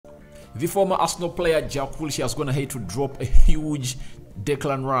The former Arsenal player Jack Wilshere has gone ahead to drop a huge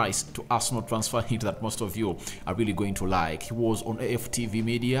Declan Rice to Arsenal transfer hint that most of you are really going to like. He was on AFTV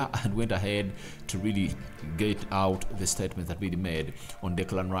Media and went ahead to really get out the statement that really made on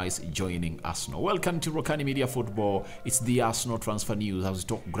Declan Rice joining Arsenal. Welcome to Rokani Media Football. It's the Arsenal transfer news as we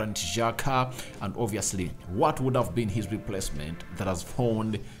talk Granit Xhaka and obviously what would have been his replacement that has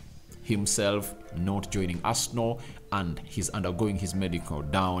found himself not joining Arsenal, and he's undergoing his medical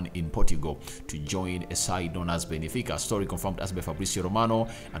down in Portugal to join a side known as Benifica. Story confirmed as by Fabrizio Romano,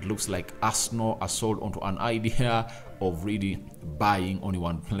 and looks like Arsenal are sold onto an idea of really buying only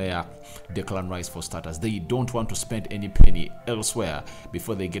one player, Declan Rice, for starters. They don't want to spend any penny elsewhere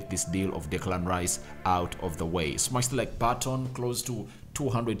before they get this deal of Declan Rice out of the way. Smash the like button close to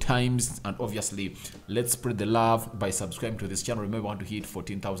 200 times, and obviously let's spread the love by subscribing to this channel. Remember, we want to hit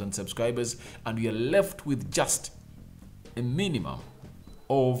 14,000 subscribers and we are left with just a minimum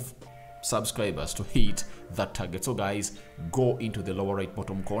of subscribers to hit that target. So guys, go into the lower right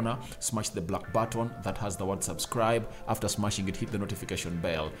bottom corner, smash the black button that has the word subscribe. After smashing it, hit the notification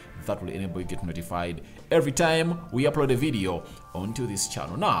bell. That will enable you to get notified every time we upload a video onto this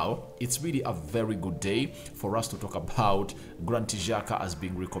channel. Now it's really a very good day for us to talk about Granit Xhaka as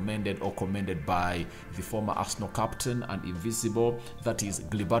being recommended or commended by the former Arsenal captain and invisible, that is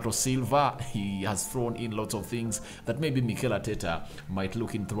Gilberto Silva. He has thrown in lots of things that maybe Mikel Arteta might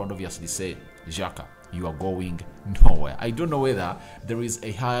look into and obviously say, Xhaka, you are going nowhere. I don't know whether there is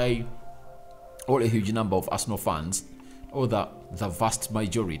a high or a huge number of Arsenal fans, or the vast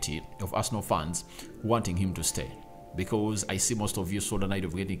majority of Arsenal fans wanting him to stay, because I see most of you saw the night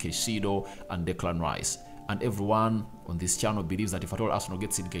of getting Caicedo and Declan Rice, and everyone on this channel believes that if at all Arsenal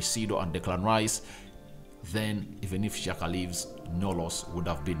gets in Caicedo and Declan Rice, then even if Xhaka leaves, no loss would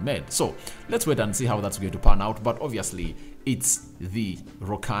have been made. So let's wait and see how that's going to pan out. But obviously it's the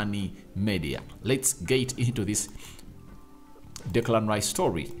Rokani Media. Let's get into this Declan Rice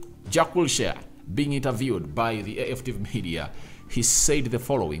story. Jack Wilshere being interviewed by the AFTV Media, he said the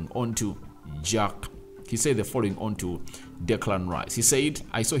following onto Declan Rice. He said,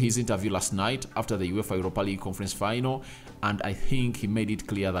 I saw his interview last night after the UEFA Europa League conference final, and I think he made it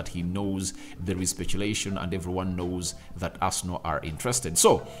clear that he knows there is speculation and everyone knows that Arsenal are interested.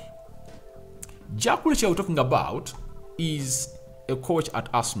 So Jack Wilshere we're talking about is a coach at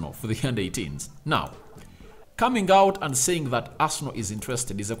Arsenal for the under-18s. Now, coming out and saying that Arsenal is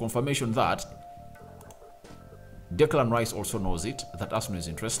interested is a confirmation that Declan Rice also knows it, that Arsenal is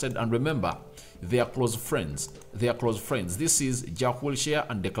interested. And remember, they are close friends. They are close friends. This is Jack Wilshere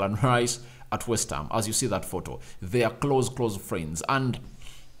and Declan Rice at West Ham. As you see that photo, they are close friends. And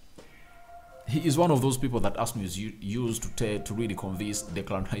he is one of those people that Arsenal is used to really convince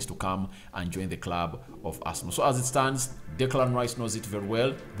Declan Rice to come and join the club of Arsenal. So as it stands, Declan Rice knows it very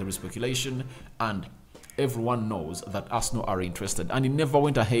well. There is speculation, and everyone knows that Arsenal are interested, and he never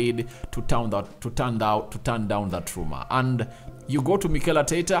went ahead to turn down that rumor. And you go to Mikel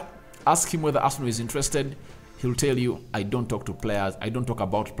Arteta, ask him whether Arsenal is interested, he'll tell you, I don't talk to players, I don't talk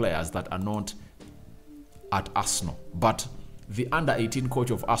about players that are not at Arsenal. But the under-18 coach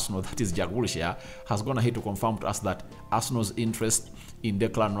of Arsenal, that is Jack Wilshere, has gone ahead to confirm to us that Arsenal's interest in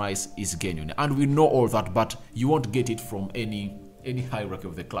Declan Rice is genuine. And we know all that, but you won't get it from any hierarchy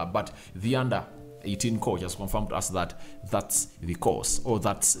of the club. But the under-18 coach has confirmed to us that that's the course, or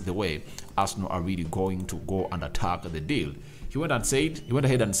that's the way Arsenal are really going to go and attack the deal. He went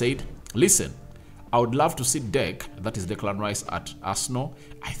ahead and said, listen, I would love to see that is Declan Rice at Arsenal.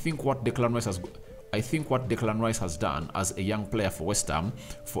 I think what Declan Rice has done as a young player for West Ham,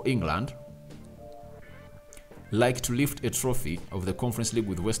 for England, like to lift a trophy of the Conference League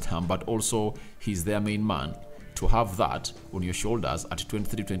with West Ham, but also he's their main man. To have that on your shoulders at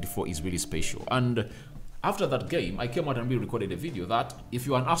 23-24 is really special. And after that game, I came out and we recorded a video that if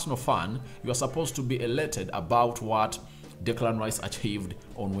you're an Arsenal fan, you are supposed to be elated about what Declan Rice achieved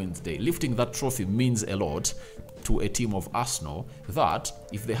on Wednesday. Lifting that trophy means a lot to a team of Arsenal, that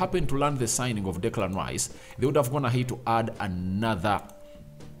if they happen to land the signing of Declan Rice, they would have gone ahead to add another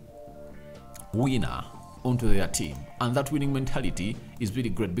winner onto their team. And that winning mentality is really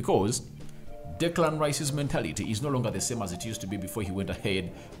great, because Declan Rice's mentality is no longer the same as it used to be before he went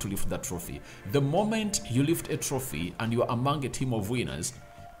ahead to lift that trophy. The moment you lift a trophy and you are among a team of winners,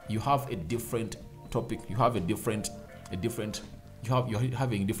 you have a different topic, you're having different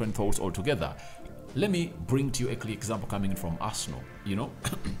thoughts altogether. Let me bring to you a clear example coming in from Arsenal. You know,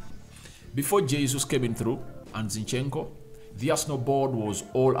 before Jesus came in through and Zinchenko, the Arsenal board was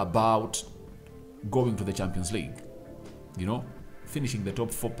all about going to the Champions League, you know, finishing the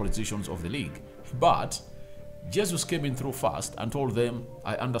top 4 positions of the league. But Jesus came in through first and told them,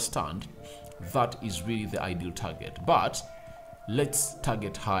 I understand that is really the ideal target, but let's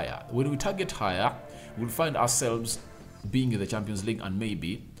target higher. When we target higher, we'll find ourselves being in the Champions League and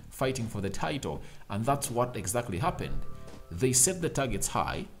maybe fighting for the title. And that's what exactly happened. They set the targets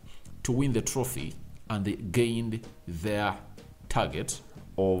high to win the trophy, and they gained their target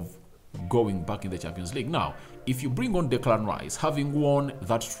of going back in the Champions League. Now, if you bring on Declan Rice, having won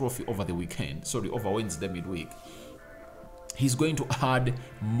that trophy over the weekend, over Wednesday midweek, he's going to add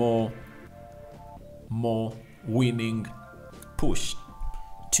more winning push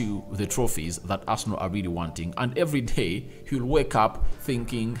to the trophies that Arsenal are really wanting. And every day he'll wake up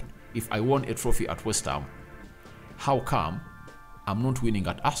thinking, if I won a trophy at West Ham, how come I'm not winning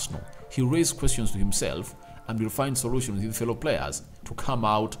at Arsenal? He'll raise questions to himself and will find solutions with his fellow players to come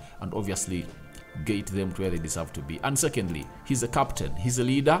out and obviously get them to where they deserve to be. And secondly, he's a captain, he's a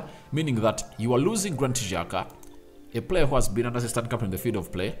leader, meaning that you are losing Xhaka, a player who has been an assistant captain in the field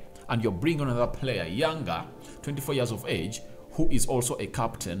of play, and you're bringing another player, younger, 24 years of age, who is also a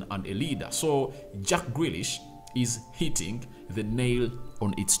captain and a leader. So Jack Grealish is hitting the nail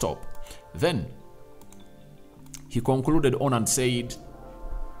on its top. Then he concluded on and said,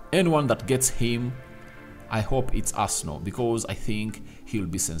 anyone that gets him, I hope it's Arsenal, because I think he'll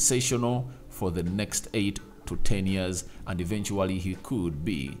be sensational for the next 8 to 10 years, and eventually he could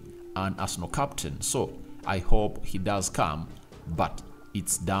be an Arsenal captain. So I hope he does come, but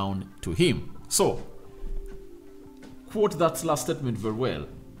it's down to him. So quote that last statement very well.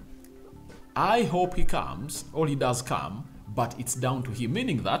 I hope he comes, or he does come, but it's down to him,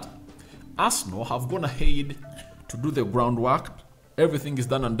 meaning that Arsenal have gone ahead to do the groundwork. Everything is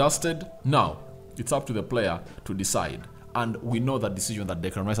done and dusted. Now it's up to the player to decide, and we know that decision that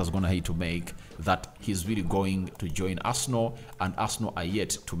Declan Rice has gone ahead to make, that he's really going to join Arsenal, and Arsenal are yet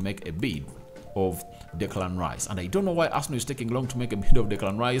to make a bid of Declan Rice. And I don't know why Arsenal is taking long to make a bid of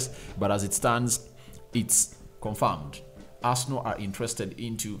Declan Rice, but as it stands, it's confirmed. Arsenal are interested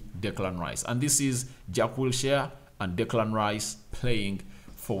into Declan Rice, and this is Jack Wilshere and Declan Rice playing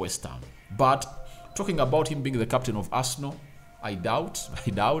for West Ham. But talking about him being the captain of Arsenal, I doubt,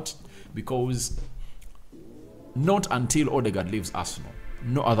 because not until Odegaard leaves Arsenal,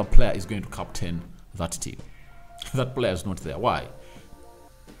 no other player is going to captain that team. That player is not there. Why?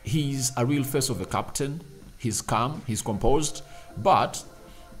 He's a real face of a captain. He's calm, he's composed, but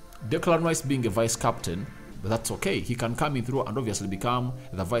Declan Rice being a vice captain, that's okay. He can come in through and obviously become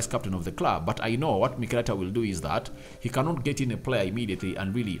the vice captain of the club. But I know what Mikel Arteta will do is that he cannot get in a player immediately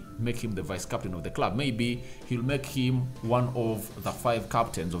and really make him the vice captain of the club. Maybe he'll make him one of the 5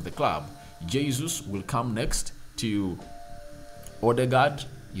 captains of the club. Jesus will come next to Odegaard,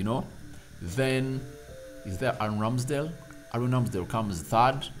 you know. Then is there Aaron Ramsdale? Aaron Ramsdale comes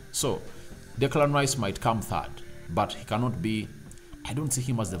third. So Declan Rice might come third, but he cannot be, I don't see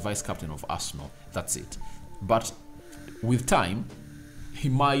him as the vice captain of Arsenal. That's it. But with time, he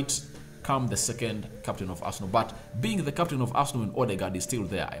might come the second captain of Arsenal. But being the captain of Arsenal when Odegaard is still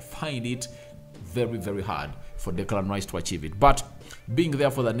there, I find it very, very hard for Declan Rice to achieve it. But being there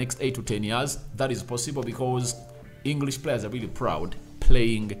for the next 8 to 10 years, that is possible because English players are really proud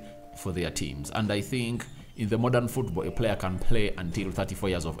playing for their teams. And I think in the modern football, a player can play until 34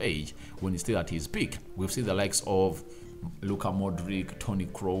 years of age when he's still at his peak. We've seen the likes of Luka Modric, Toni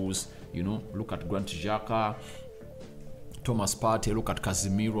Kroos, you know, look at Xhaka, Thomas Partey, look at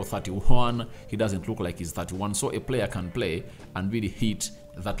Casemiro, 31. He doesn't look like he's 31. So a player can play and really hit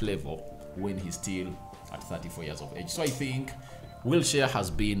that level when he's still at 34 years of age. So I think Wilshere has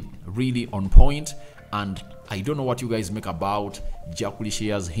been really on point, and I don't know what you guys make about Jack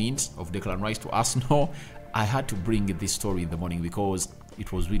Wilshere's hint of Declan Rice to Arsenal. I had to bring this story in the morning because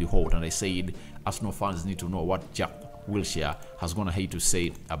it was really hot, and I said Arsenal fans need to know what Jack Wilshere has gone ahead to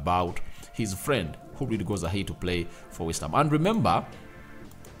say about his friend who really goes ahead to play for West Ham. And remember,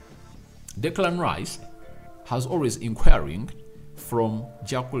 Declan Rice has always inquiring from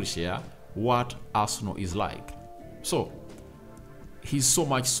Jack Wilshere what Arsenal is like. So he's so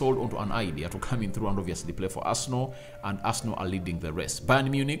much sold onto an idea to come in through and obviously play for Arsenal, and Arsenal are leading the rest. Bayern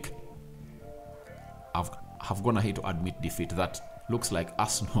Munich have gone ahead to admit defeat. That looks like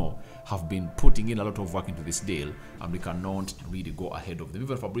Arsenal have been putting in a lot of work into this deal, and we cannot really go ahead of them.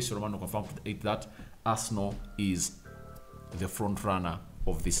 Even Fabrizio Romano confirmed that Arsenal is the front runner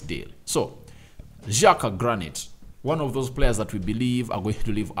of this deal. So Xhaka, granted, one of those players that we believe are going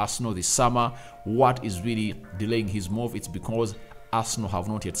to leave Arsenal this summer. What is really delaying his move? It's because Arsenal have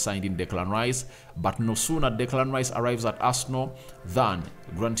not yet signed in Declan Rice, but no sooner Declan Rice arrives at Arsenal than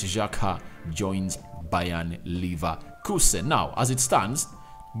Granit Xhaka joins Bayern Leverkusen. Now, as it stands,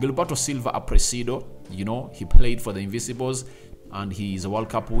 Gilberto Silva Apreciado, you know, he played for the Invincibles and he is a World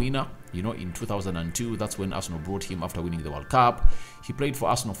Cup winner, you know, in 2002. That's when Arsenal brought him after winning the World Cup. He played for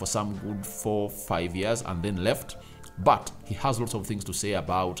Arsenal for some good 4-5 years and then left. But he has lots of things to say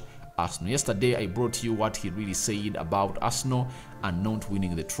about Arsenal. Yesterday, I brought you what he really said about Arsenal and not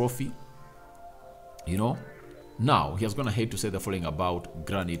winning the trophy. You know, now he has gone ahead to say the following about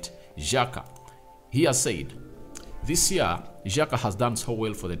Granit Xhaka. He has said, this year, Xhaka has done so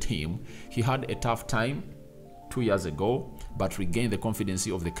well for the team. He had a tough time 2 years ago, but regained the confidence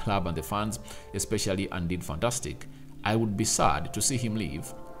of the club and the fans, especially, and did fantastic. I would be sad to see him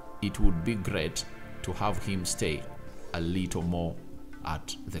leave. It would be great to have him stay a little more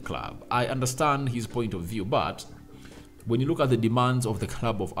at the club. I understand his point of view, but when you look at the demands of the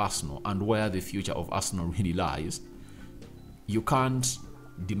club of Arsenal and where the future of Arsenal really lies, you can't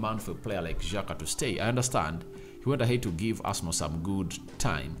demand for a player like Xhaka to stay. I understand he went ahead to give Arsenal some good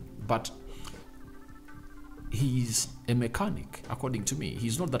time, but he's a mechanic, according to me.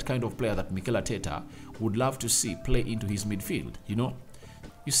 He's not that kind of player that Mikel Arteta would love to see play into his midfield, you know?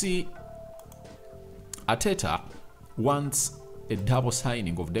 You see, Arteta wants a double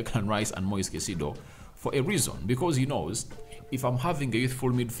signing of Declan Rice and Moise Caicedo for a reason, because he knows if I'm having a youthful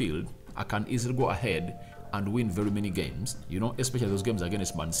midfield, I can easily go ahead and win very many games, you know, especially those games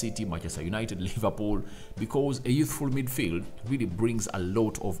against Man City, Manchester United, Liverpool, because a youthful midfield really brings a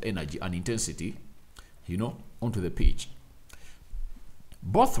lot of energy and intensity, you know, onto the pitch.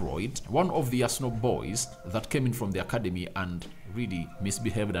 Bothroyd, one of the Arsenal boys that came in from the academy and really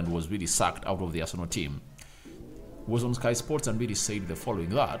misbehaved and was really sacked out of the Arsenal team, was on Sky Sports and really said the following,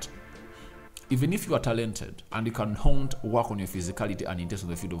 that even if you are talented and you can work on your physicality and intensity on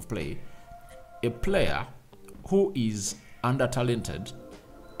the field of play, a player who is under talented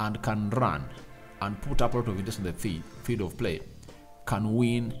and can run and put up a lot of intensity on the field of play can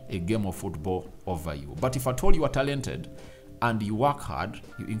win a game of football over you. But if at all you are talented and you work hard,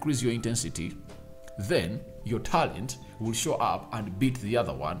 you increase your intensity, then your talent will show up and beat the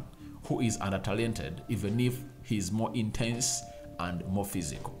other one who is under talented, even if he's more intense and more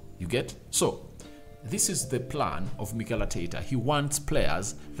physical. You get? So this is the plan of Mikel Arteta. He wants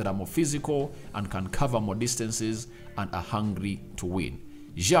players that are more physical and can cover more distances and are hungry to win.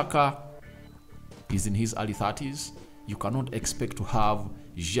 Xhaka is in his early 30s. You cannot expect to have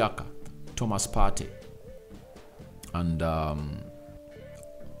Xhaka, Thomas Partey, and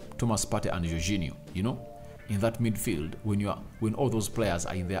Jorginho, you know, in that midfield when all those players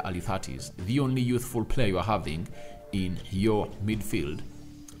are in their early 30s. The only youthful player you are having in your midfield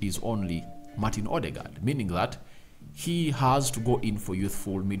is only Martin Odegaard, meaning that he has to go in for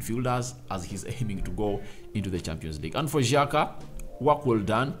youthful midfielders as he's aiming to go into the Champions League. And for Xhaka, work well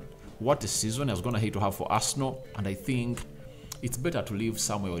done. What a season he has gone ahead to have for Arsenal, and I think it's better to live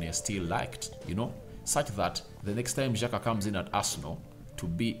somewhere when you're still liked, you know, such that the next time Xhaka comes in at Arsenal to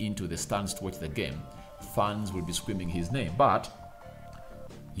be into the stands to watch the game, fans will be screaming his name. But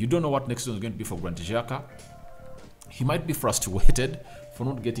you don't know what next season is going to be for Granit Xhaka. He might be frustrated for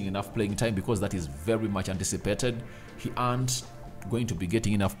not getting enough playing time, because that is very much anticipated. He aren't going to be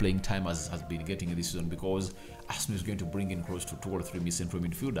getting enough playing time as has been getting in this season, because Arsenal is going to bring in close to 2 or 3 central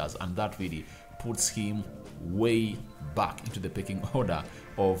midfielders, and that really puts him way back into the pecking order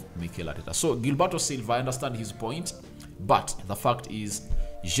of Mikel Arteta. So Gilberto Silva, I understand his point, but the fact is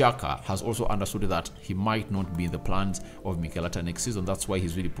Xhaka has also understood that he might not be in the plans of Mikel Arteta next season. That's why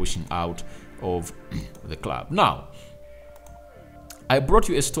he's really pushing out of the club. Now, I brought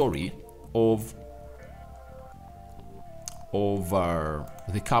you a story of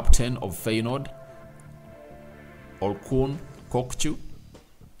the captain of Feyenoord, Orkun Kokcu,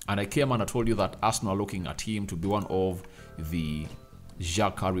 and I came and I told you that Arsenal are looking at him to be one of the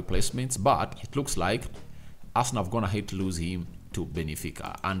Xhaka replacements, but it looks like Arsenal have gone ahead to lose him to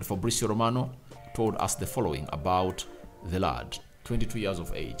Benifica. And Fabrizio Romano told us the following about the lad, 22 years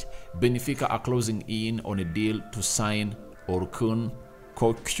of age. Benfica are closing in on a deal to sign Orkun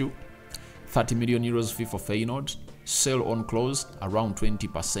Kokcu, 30 million euros fee for Feyenoord, sell on clause around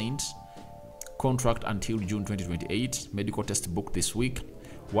 20%, contract until June 2028, medical test booked this week,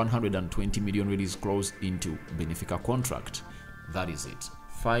 120 million release clause into Benifica contract. That is it.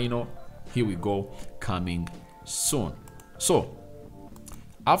 Final, here we go, coming soon. So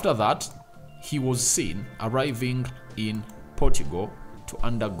after that, he was seen arriving in Portugal to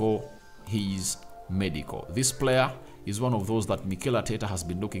undergo his medical. This player is one of those that Mikel Arteta has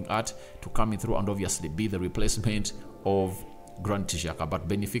been looking at to come in through and obviously be the replacement of Granit Xhaka. But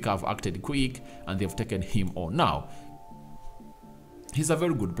Benfica have acted quick and they've taken him on. Now, he's a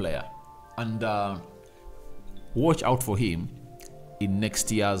very good player, and watch out for him. in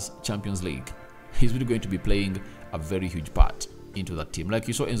next year's Champions League. He's really going to be playing a very huge part into that team. Like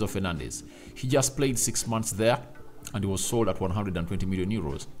you saw Enzo Fernandez, he just played 6 months there and he was sold at 120 million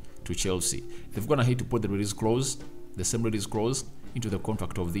euros to Chelsea. They've gone ahead to put the release clause, the same release clause, into the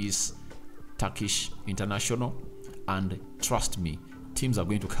contract of this Turkish international, and trust me, teams are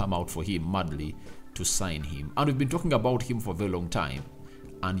going to come out for him madly to sign him. And we've been talking about him for a very long time,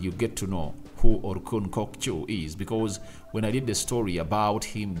 and you get to know who Orkun Kokchu is, because when I did the story about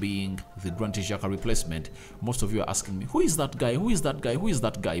him being the Granit Xhaka replacement, most of you are asking me, who is that guy, who is that guy, who is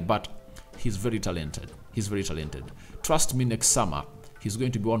that guy? But he's very talented. He's very talented. Trust me, next summer he's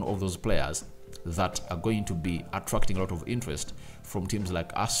going to be one of those players that are going to be attracting a lot of interest from teams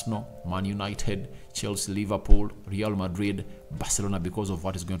like Arsenal, Man United, Chelsea, Liverpool, Real Madrid, Barcelona, because of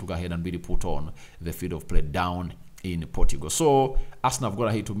what is going to go ahead and really put on the field of play down in Portugal. So Arsenal have got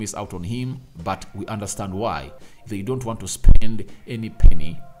ahead to miss out on him, but we understand why. They don't want to spend any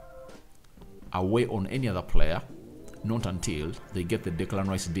penny away on any other player, not until they get the Declan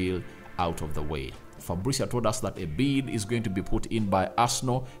Rice deal out of the way. Fabrizio told us that a bid is going to be put in by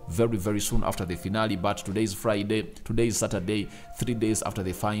Arsenal very, very soon after the finale, but today is Friday, today is Saturday, 3 days after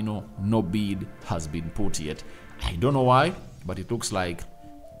the final, no bid has been put yet. I don't know why, but it looks like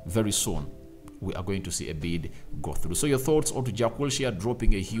very soon we are going to see a bid go through. So your thoughts on Jack Wilshere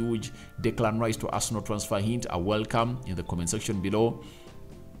dropping a huge Declan Rice to Arsenal transfer hint are welcome in the comment section below.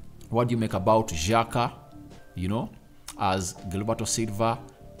 What do you make about Xhaka? You know, as Gilberto Silva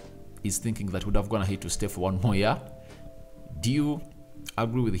is thinking that would have gone ahead to stay for 1 more year. Do you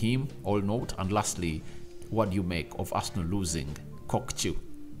agree with him or not? And lastly, what do you make of Arsenal losing Kokchu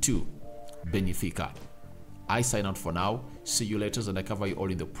to Benifica? I sign out for now. See you later, and I cover you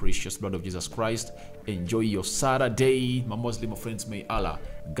all in the precious blood of Jesus Christ. Enjoy your Saturday. My Muslim friends, may Allah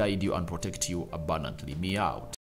guide you and protect you abundantly. Me out.